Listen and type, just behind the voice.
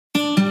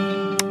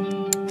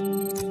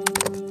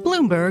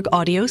Bloomberg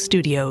Audio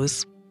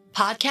Studios.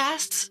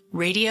 Podcasts,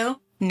 radio,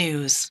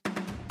 news.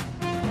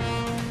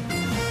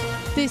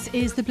 This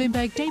is the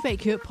Bloomberg Daybreak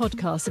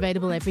podcast,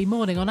 available every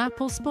morning on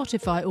Apple,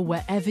 Spotify or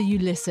wherever you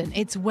listen.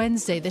 It's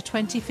Wednesday, the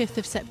 25th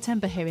of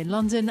September here in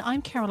London.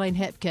 I'm Caroline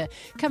Hepker.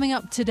 Coming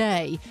up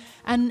today,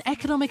 an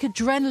economic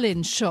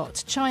adrenaline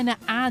shot. China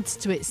adds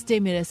to its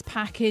stimulus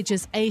package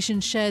as Asian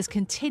shares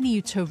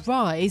continue to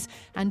rise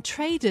and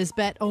traders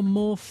bet on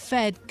more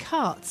Fed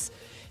cuts.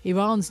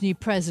 Iran's new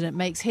president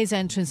makes his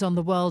entrance on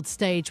the world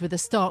stage with a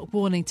stark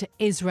warning to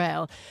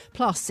Israel.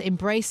 Plus,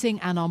 embracing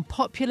an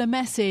unpopular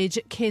message,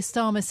 Keir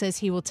Starmer says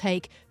he will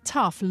take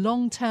tough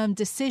long-term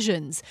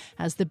decisions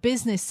as the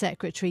business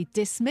secretary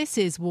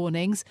dismisses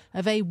warnings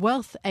of a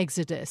wealth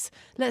exodus.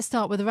 Let's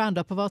start with a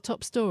roundup of our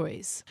top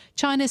stories.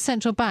 China's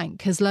central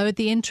bank has lowered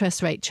the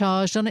interest rate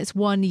charged on its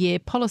one-year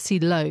policy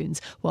loans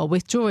while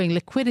withdrawing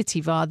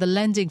liquidity via the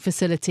lending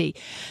facility.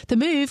 The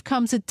move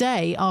comes a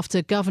day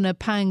after Governor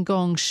Pan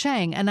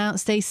Gong-sheng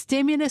announced a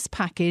stimulus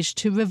package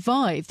to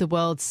revive the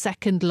world's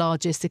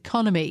second-largest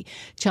economy.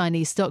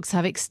 Chinese stocks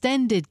have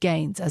extended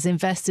gains as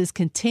investors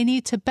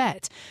continue to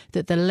bet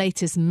that the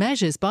latest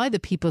measures by the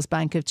People's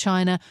Bank of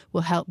China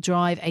will help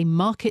drive a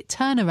market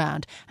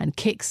turnaround and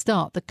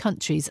kickstart the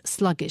country's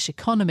sluggish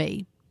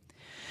economy.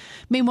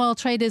 Meanwhile,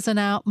 traders are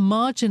now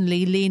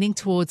marginally leaning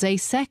towards a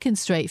second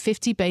straight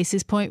 50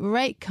 basis point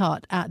rate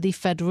cut at the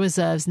Federal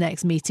Reserve's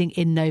next meeting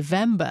in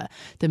November.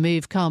 The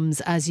move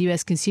comes as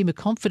US consumer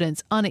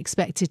confidence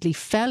unexpectedly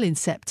fell in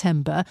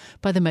September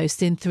by the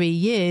most in 3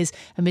 years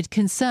amid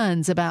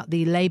concerns about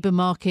the labour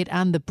market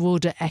and the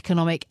broader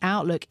economic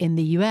outlook in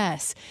the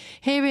US.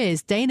 Here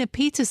is Dana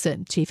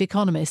Peterson, chief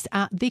economist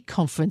at the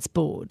Conference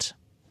Board.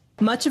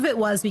 Much of it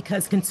was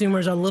because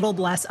consumers are a little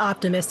less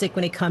optimistic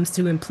when it comes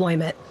to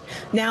employment.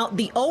 Now,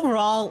 the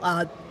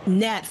overall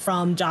net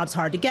from jobs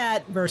hard to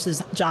get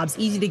versus jobs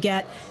easy to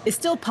get is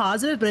still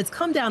positive, but it's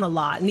come down a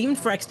lot. And even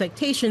for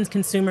expectations,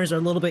 consumers are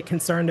a little bit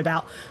concerned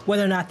about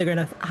whether or not they're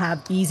going to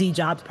have easy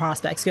job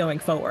prospects going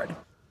forward.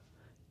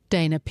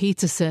 Dana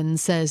Peterson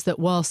says that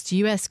whilst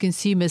US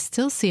consumers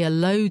still see a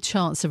low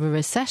chance of a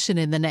recession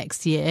in the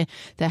next year,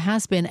 there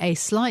has been a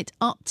slight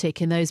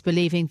uptick in those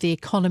believing the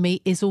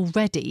economy is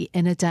already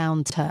in a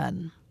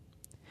downturn.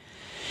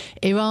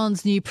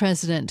 Iran's new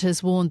president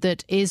has warned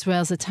that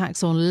Israel's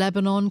attacks on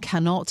Lebanon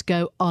cannot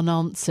go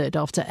unanswered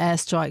after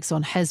airstrikes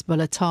on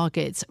Hezbollah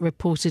targets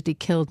reportedly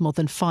killed more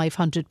than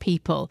 500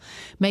 people.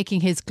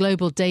 Making his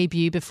global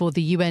debut before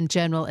the UN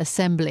General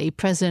Assembly,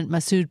 President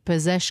Masoud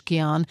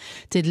Pezeshkian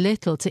did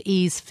little to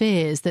ease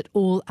fears that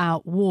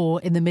all-out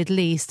war in the Middle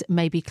East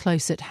may be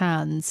close at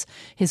hand.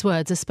 His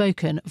words are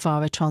spoken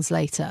via a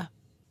translator.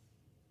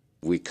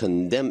 We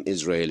condemn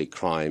Israeli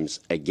crimes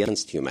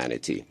against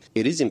humanity.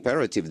 It is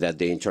imperative that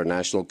the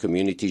international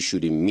community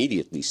should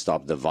immediately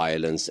stop the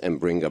violence and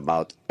bring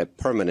about a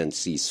permanent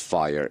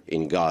ceasefire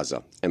in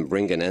Gaza and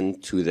bring an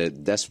end to the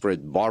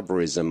desperate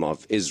barbarism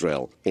of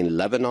Israel in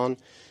Lebanon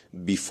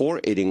before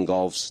it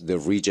engulfs the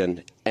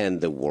region and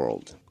the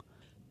world.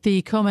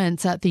 The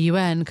comments at the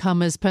UN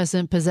come as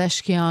President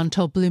Pezeshkian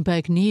told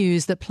Bloomberg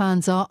News that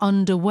plans are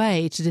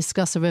underway to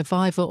discuss a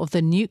revival of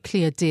the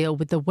nuclear deal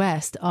with the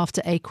West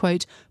after a,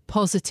 quote,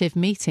 positive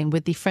meeting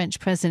with the French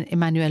President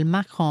Emmanuel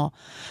Macron.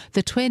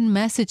 The twin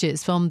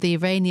messages from the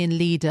Iranian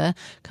leader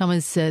come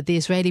as the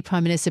Israeli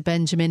Prime Minister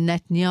Benjamin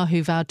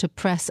Netanyahu vowed to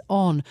press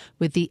on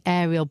with the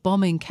aerial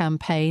bombing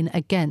campaign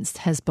against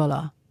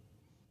Hezbollah.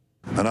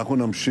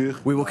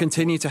 We will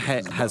continue to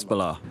hit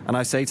Hezbollah. And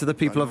I say to the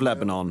people of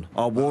Lebanon,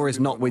 our war is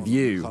not with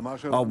you.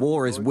 Our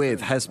war is with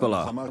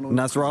Hezbollah.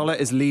 Nasrallah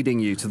is leading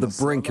you to the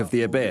brink of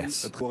the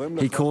abyss.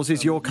 He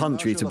causes your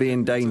country to be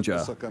in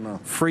danger.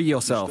 Free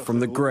yourself from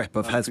the grip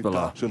of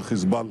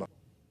Hezbollah.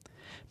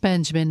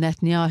 Benjamin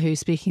Netanyahu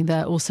speaking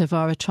there also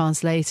via a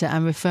translator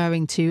and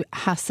referring to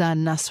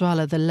Hassan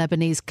Nasrallah, the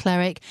Lebanese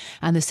cleric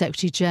and the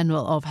Secretary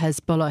General of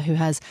Hezbollah, who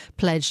has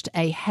pledged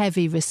a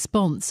heavy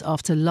response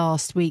after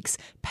last week's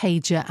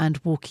pager and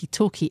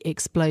walkie-talkie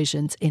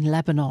explosions in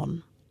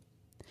Lebanon.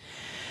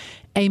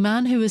 A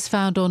man who was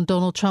found on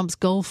Donald Trump's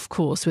golf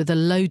course with a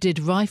loaded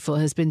rifle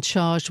has been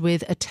charged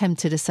with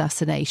attempted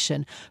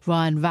assassination.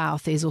 Ryan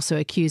Routh is also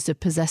accused of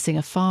possessing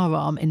a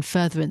firearm in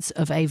furtherance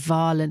of a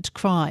violent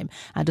crime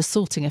and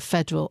assaulting a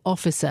federal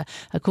officer,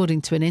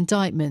 according to an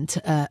indictment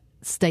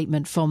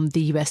statement from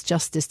the US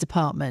Justice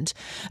Department.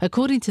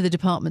 According to the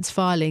department's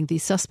filing, the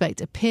suspect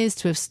appears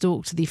to have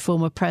stalked the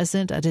former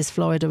president at his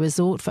Florida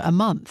resort for a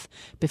month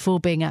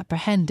before being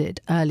apprehended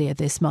earlier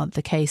this month.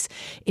 The case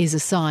is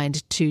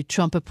assigned to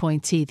Trump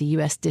appointee, the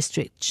US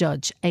District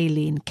Judge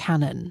Aileen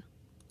Cannon.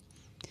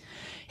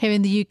 Here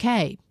in the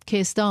UK,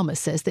 Keir Starmer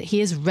says that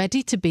he is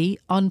ready to be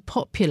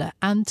unpopular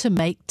and to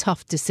make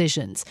tough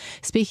decisions.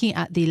 Speaking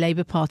at the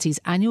Labour Party's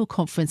annual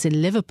conference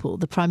in Liverpool,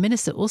 the Prime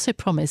Minister also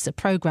promised a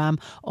programme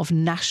of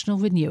national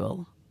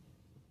renewal.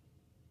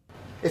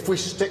 If we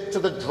stick to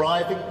the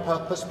driving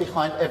purpose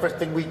behind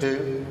everything we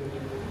do,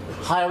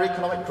 higher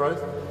economic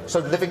growth, so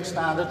living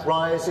standards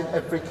rise in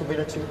every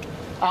community,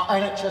 our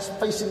NHS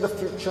facing the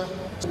future,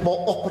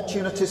 more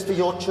opportunities for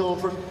your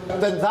children,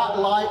 then that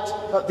light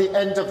at the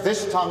end of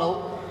this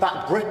tunnel,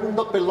 that Britain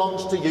that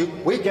belongs to you,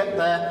 we get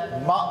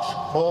there much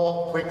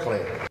more quickly.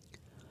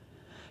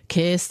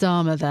 Keir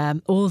Starmer there.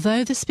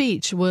 Although the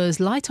speech was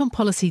light on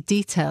policy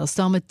details,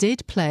 Starmer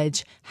did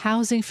pledge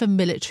housing for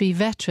military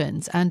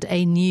veterans and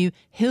a new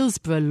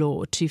Hillsborough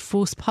law to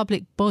force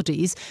public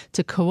bodies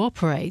to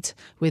cooperate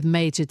with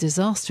major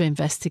disaster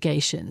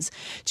investigations.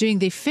 During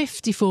the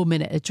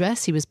 54-minute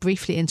address, he was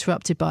briefly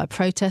interrupted by a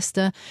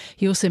protester.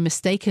 He also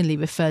mistakenly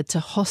referred to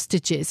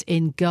hostages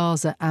in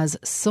Gaza as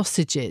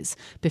sausages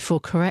before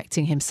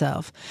correcting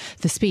himself.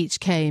 The speech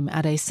came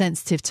at a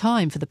sensitive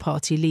time for the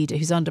party leader,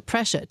 who's under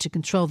pressure to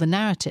control the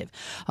narrative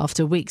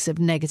after weeks of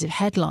negative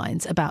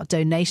headlines about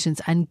donations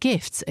and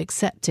gifts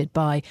accepted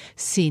by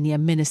senior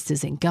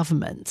ministers in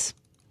government.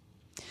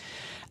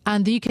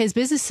 And the UK's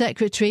business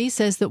secretary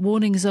says that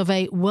warnings of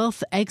a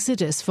wealth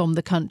exodus from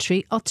the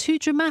country are too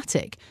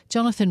dramatic.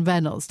 Jonathan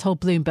Reynolds told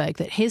Bloomberg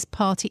that his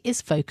party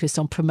is focused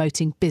on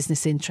promoting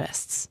business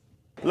interests.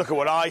 Look at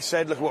what I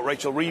said, look at what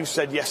Rachel Reeves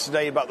said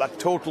yesterday about that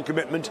total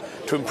commitment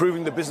to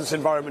improving the business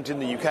environment in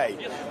the UK.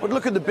 But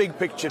look at the big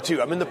picture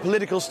too. I mean, the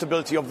political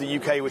stability of the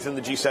UK within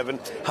the G7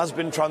 has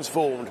been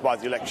transformed by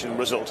the election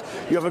result.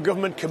 You have a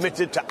government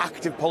committed to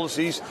active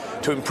policies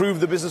to improve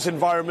the business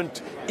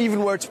environment,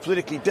 even where it's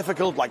politically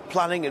difficult, like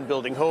planning and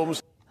building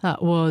homes.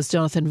 That was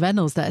Jonathan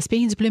Reynolds there,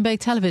 speaking to Bloomberg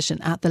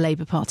Television at the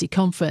Labour Party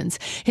conference.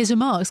 His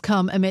remarks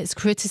come amidst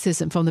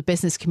criticism from the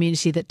business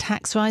community that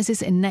tax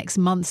rises in next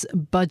month's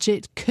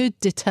budget could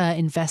deter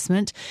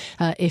investment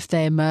if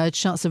they emerge.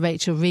 Chancellor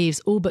Rachel Reeves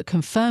all but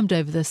confirmed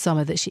over the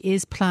summer that she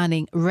is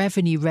planning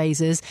revenue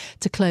raises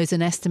to close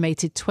an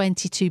estimated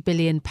 £22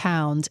 billion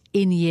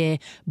in-year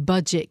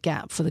budget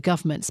gap for the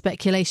government.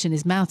 Speculation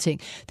is mounting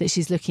that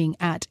she's looking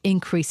at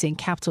increasing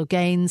capital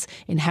gains,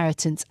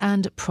 inheritance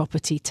and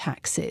property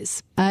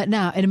taxes.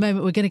 Now, in a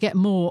moment, we're going to get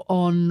more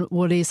on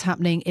what is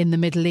happening in the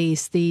Middle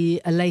East,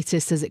 the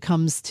latest as it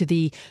comes to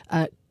the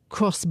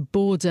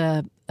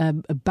cross-border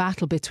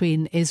battle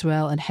between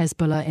Israel and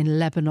Hezbollah in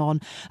Lebanon.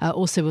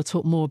 Also, we'll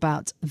talk more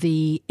about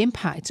the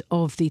impact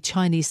of the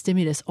Chinese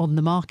stimulus on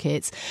the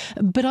markets.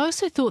 But I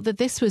also thought that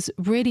this was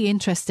really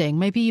interesting.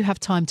 Maybe you have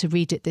time to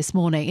read it this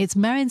morning. It's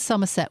Marion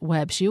Somerset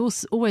Webb. She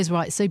always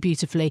writes so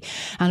beautifully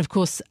and, of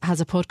course, has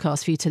a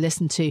podcast for you to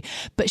listen to.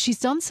 But she's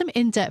done some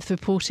in-depth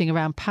reporting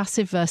around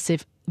passive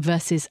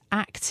versus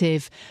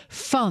active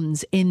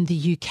funds in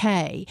the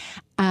UK.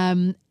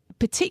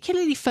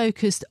 Particularly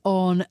focused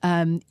on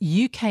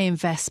UK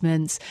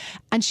investments.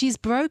 And she's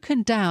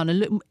broken down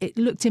and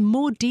looked in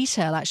more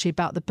detail, actually,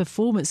 about the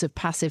performance of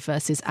passive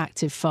versus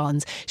active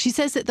funds. She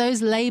says that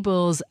those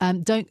labels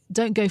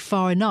don't go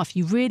far enough.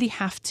 You really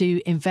have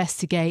to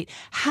investigate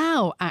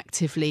how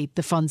actively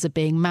the funds are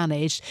being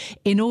managed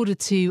in order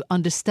to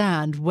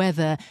understand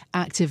whether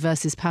active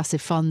versus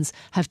passive funds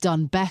have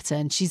done better.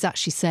 And she's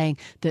actually saying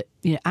that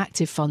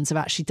active funds have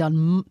actually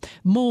done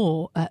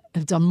more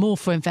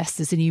for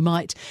investors than you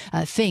might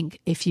think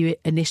if you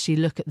initially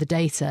look at the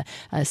data.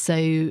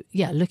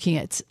 Looking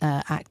at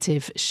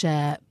active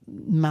share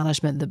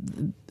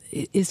management,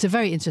 it's a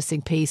very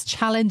interesting piece,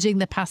 challenging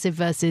the passive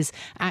versus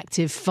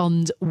active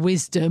fund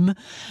wisdom,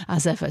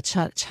 as ever,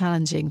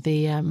 challenging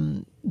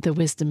the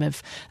wisdom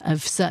of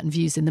certain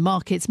views in the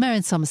markets.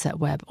 Marion Somerset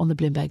Webb on the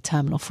Bloomberg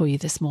terminal for you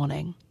this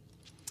morning.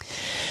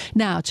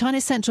 Now,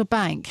 China's central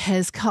bank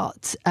has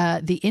cut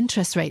the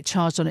interest rate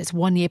charged on its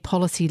one-year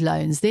policy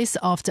loans. This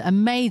after a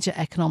major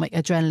economic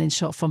adrenaline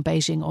shot from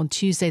Beijing on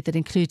Tuesday that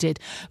included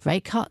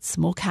rate cuts,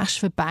 more cash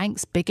for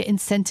banks, bigger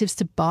incentives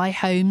to buy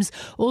homes,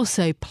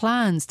 also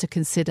plans to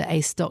consider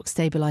a stock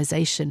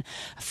stabilisation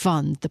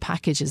fund. The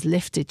package has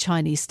lifted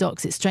Chinese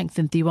stocks, it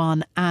strengthened the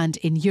yuan, and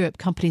in Europe,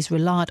 companies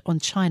reliant on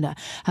China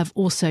have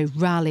also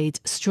rallied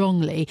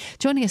strongly.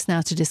 Joining us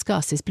now to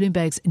discuss is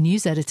Bloomberg's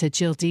news editor,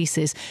 Jill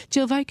Deases.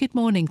 Jill, very good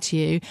morning to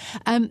you.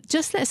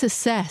 Just let's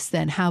assess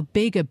then how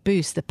big a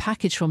boost the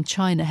package from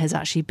China has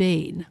actually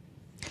been.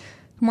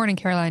 Good morning,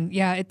 Caroline.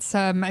 Yeah, it's,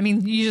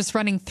 you just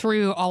running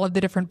through all of the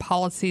different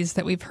policies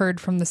that we've heard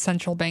from the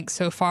central bank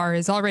so far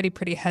is already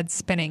pretty head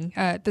spinning.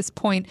 At this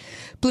point,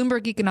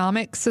 Bloomberg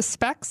Economics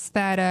suspects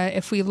that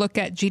if we look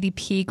at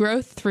GDP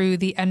growth through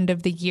the end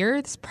of the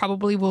year, this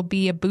probably will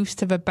be a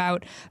boost of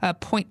about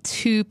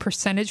 0.2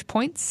 percentage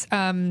points.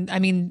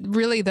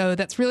 Really, though,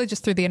 that's really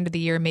just through the end of the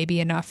year, maybe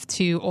enough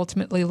to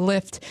ultimately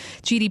lift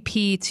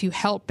GDP to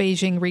help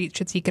Beijing reach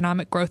its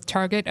economic growth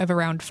target of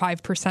around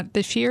 5%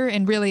 this year.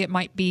 And really, it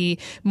might be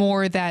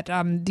more that,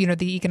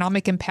 the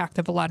economic impact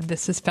of a lot of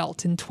this is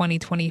felt in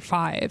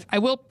 2025. I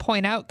will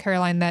point out,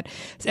 Caroline, that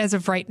as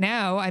of right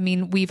now,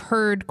 we've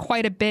heard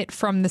quite a bit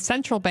from the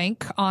central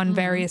bank on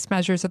various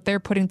measures that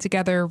they're putting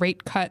together,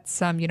 rate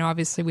cuts.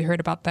 Obviously, we heard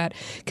about that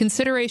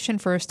consideration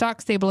for a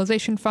stock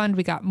stabilization fund.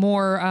 We got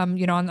more,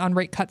 on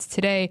rate cuts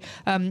today.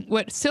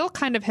 What still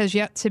kind of has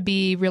yet to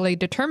be really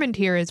determined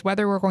here is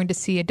whether we're going to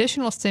see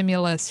additional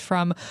stimulus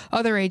from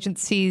other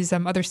agencies,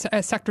 other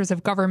sectors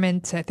of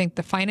government. I think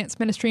the finance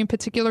ministry in particular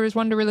particular is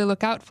one to really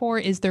look out for?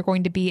 Is there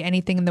going to be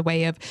anything in the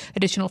way of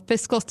additional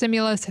fiscal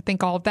stimulus? I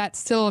think all of that's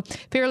still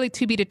fairly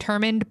to be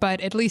determined,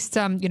 but at least,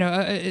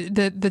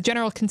 the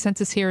general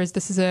consensus here is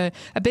this is a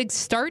big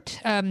start.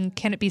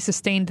 Can it be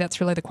sustained?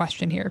 That's really the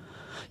question here.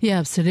 Yeah,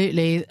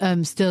 absolutely.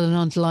 Still an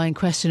underlying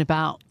question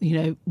about,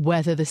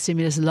 whether the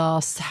stimulus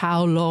lasts,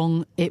 how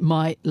long it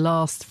might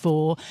last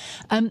for.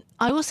 I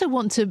also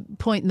want to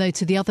point, though,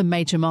 to the other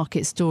major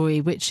market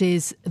story, which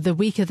is the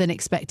weaker than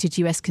expected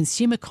US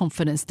consumer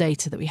confidence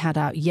data that we had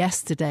out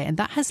yesterday. And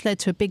that has led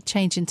to a big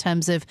change in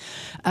terms of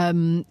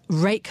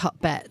rate cut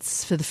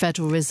bets for the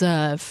Federal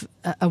Reserve.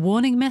 A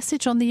warning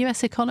message on the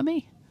US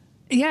economy?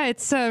 Yeah,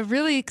 it's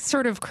really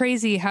sort of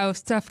crazy how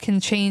stuff can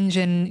change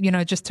in,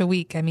 just a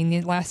week. I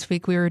mean, last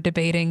week we were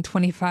debating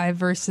 25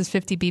 versus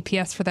 50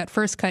 BPS for that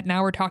first cut.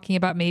 Now we're talking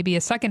about maybe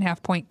a second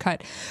half point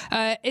cut.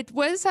 It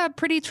was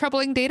pretty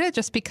troubling data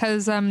just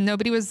because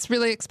nobody was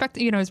really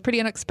expecting, it was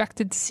pretty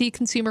unexpected to see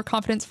consumer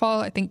confidence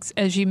fall. I think,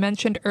 as you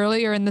mentioned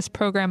earlier in this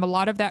program, a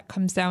lot of that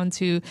comes down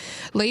to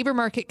labor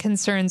market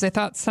concerns. I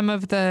thought some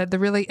of the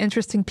really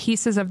interesting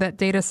pieces of that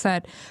data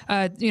set,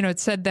 it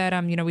said that,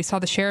 we saw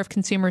the share of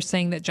consumers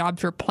saying that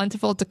jobs were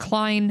plentiful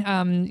decline.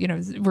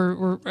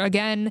 We're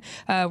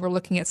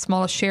looking at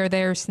smallest share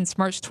there since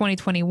March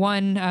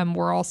 2021.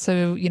 We're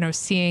also,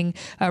 seeing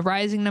a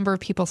rising number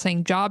of people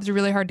saying jobs are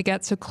really hard to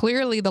get. So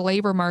clearly the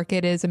labor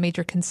market is a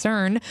major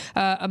concern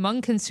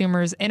among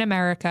consumers in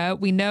America.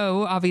 We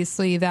know,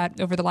 obviously,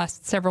 that over the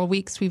last several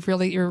weeks, we've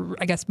really, or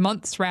I guess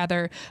months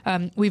rather,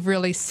 we've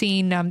really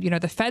seen,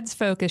 the Fed's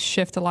focus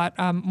shift a lot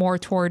more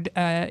toward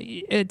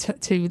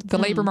to the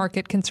labor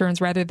market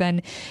concerns rather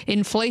than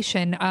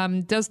inflation.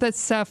 Does this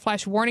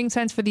flash warning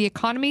signs for the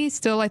economy?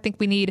 Still, I think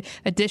we need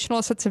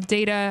additional sets of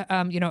data,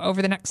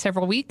 over the next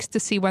several weeks to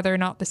see whether or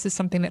not this is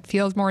something that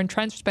feels more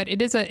entrenched. But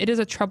it is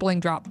a troubling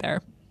drop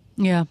there.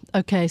 Yeah.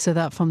 OK, so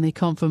that from the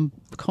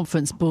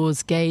Conference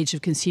Board's gauge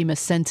of consumer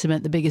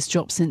sentiment, the biggest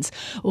drop since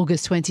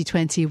August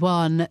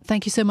 2021.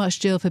 Thank you so much,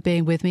 Jill, for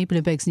being with me.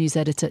 Bloomberg's news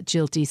editor,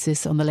 Jill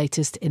Desis, on the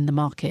latest in the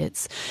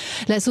markets.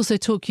 Let's also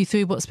talk you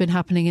through what's been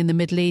happening in the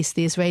Middle East.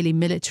 The Israeli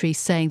military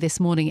saying this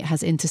morning it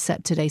has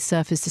intercepted a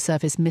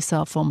surface-to-surface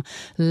missile from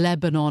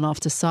Lebanon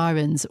after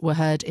sirens were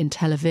heard in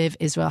Tel Aviv.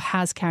 Israel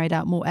has carried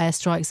out more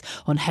airstrikes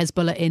on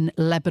Hezbollah in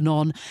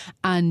Lebanon.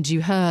 And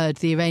you heard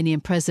the Iranian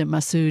President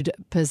Masoud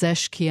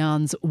Pezeshkian's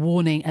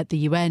warning at the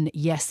UN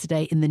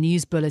yesterday in the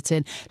news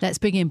bulletin. Let's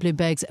bring in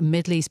Bloomberg's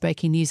Middle East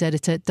breaking news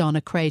editor, Dana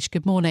Craig.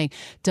 Good morning,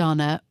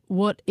 Dana.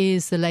 What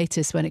is the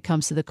latest when it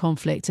comes to the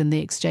conflict and the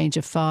exchange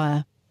of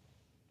fire?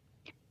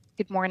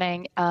 Good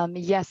morning.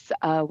 Yes,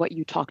 what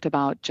you talked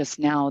about just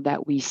now,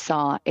 that we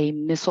saw a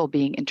missile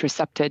being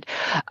intercepted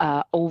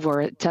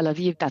over Tel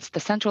Aviv. That's the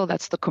central,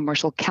 that's the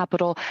commercial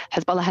capital.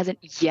 Hezbollah hasn't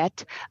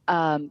yet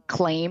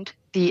claimed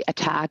the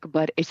attack,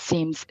 but it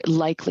seems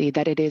likely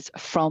that it is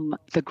from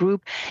the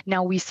group.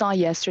 Now, we saw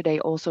yesterday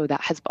also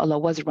that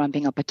Hezbollah was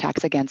ramping up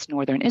attacks against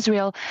northern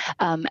Israel,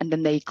 and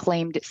then they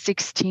claimed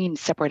 16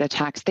 separate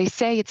attacks. They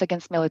say it's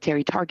against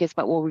military targets,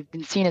 but what we've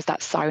been seeing is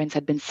that sirens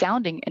had been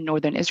sounding in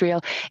northern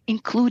Israel,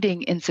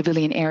 including in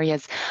civilian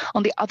areas.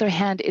 On the other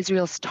hand,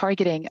 Israel's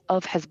targeting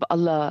of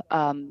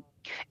Hezbollah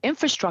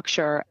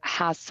infrastructure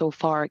has so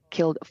far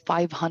killed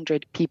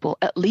 500 people,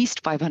 at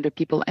least 500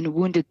 people, and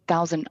wounded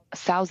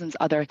thousands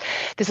others.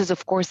 This is,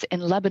 of course, in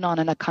Lebanon,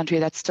 in a country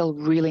that's still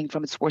reeling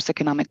from its worst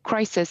economic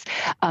crisis,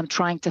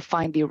 trying to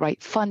find the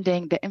right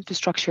funding, the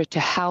infrastructure to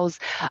house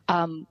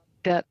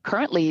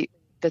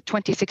the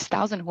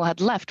 26,000 who had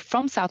left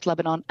from South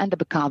Lebanon and the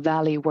Bekaa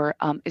Valley, where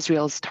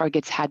Israel's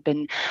targets had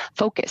been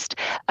focused.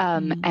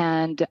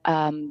 And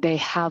they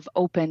have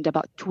opened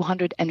about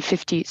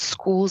 250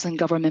 schools and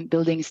government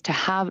buildings to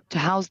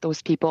house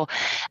those people.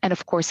 And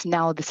of course,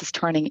 now this is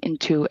turning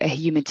into a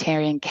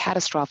humanitarian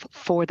catastrophe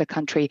for the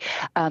country.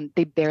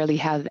 They barely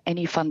have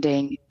any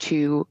funding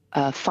to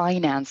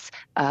finance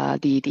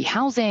the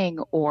housing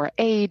or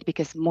aid,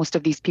 because most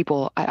of these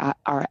people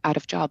are out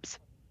of jobs.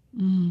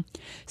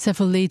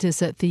 Several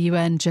leaders at the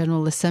UN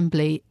General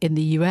Assembly in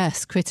the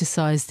US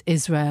criticised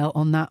Israel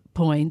on that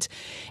point,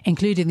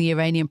 including the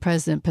Iranian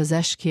President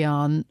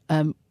Pezeshkian.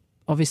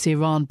 Obviously,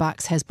 Iran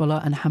backs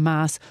Hezbollah and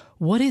Hamas.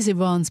 What is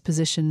Iran's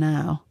position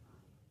now?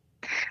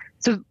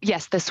 So,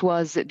 yes, this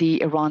was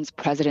the Iran's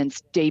president's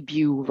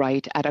debut,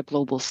 right, at a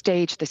global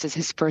stage. This is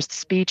his first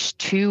speech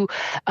to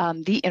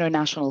the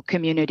international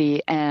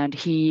community, and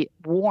he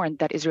warned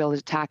that Israel's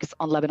attacks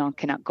on Lebanon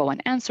cannot go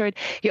unanswered.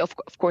 He, of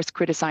course,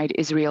 criticized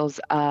Israel's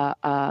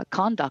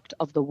conduct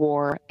of the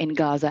war in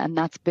Gaza, and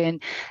that's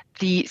been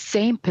the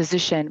same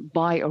position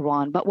by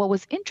Iran. But what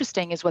was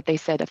interesting is what they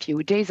said a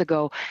few days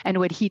ago, and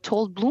what he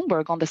told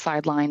Bloomberg on the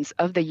sidelines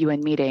of the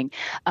UN meeting,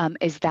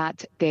 is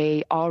that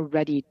they are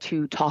ready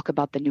to talk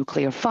about the nuclear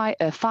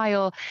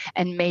file,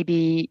 and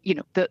maybe,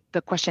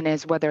 the question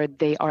is whether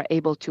they are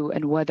able to,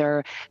 and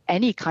whether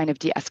any kind of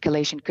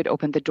de-escalation could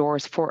open the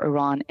doors for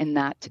Iran in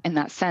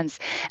that sense.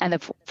 And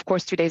of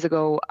course, 2 days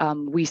ago,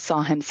 we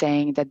saw him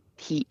saying that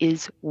he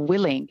is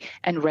willing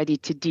and ready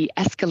to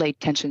de-escalate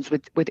tensions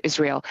with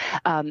Israel.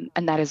 And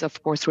that is,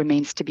 of course,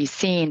 remains to be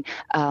seen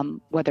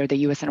whether the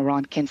U.S. and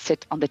Iran can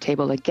sit on the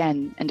table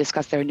again and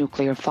discuss their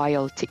nuclear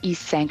file to ease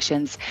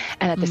sanctions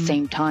and at the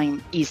same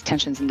time ease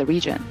tensions in the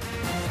region.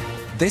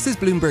 This is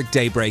Bloomberg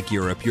Daybreak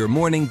Europe, your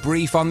morning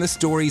brief on the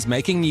stories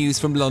making news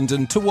from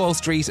London to Wall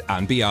Street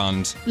and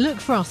beyond.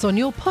 Look for us on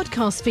your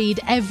podcast feed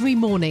every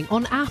morning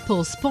on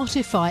Apple,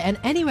 Spotify and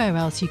anywhere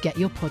else you get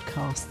your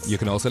podcasts. You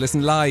can also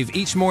listen live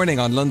each morning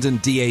on London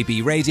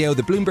DAB Radio,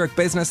 the Bloomberg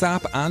Business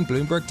app and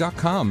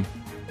Bloomberg.com.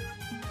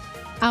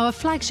 Our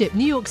flagship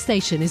New York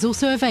station is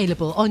also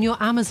available on your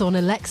Amazon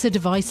Alexa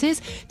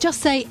devices.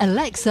 Just say,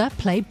 Alexa,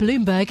 play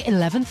Bloomberg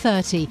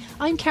 1130.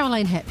 I'm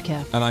Caroline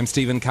Hepker. And I'm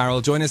Stephen Carroll.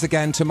 Join us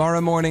again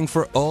tomorrow morning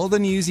for all the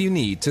news you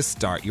need to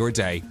start your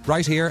day,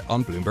 right here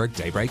on Bloomberg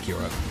Daybreak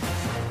Europe.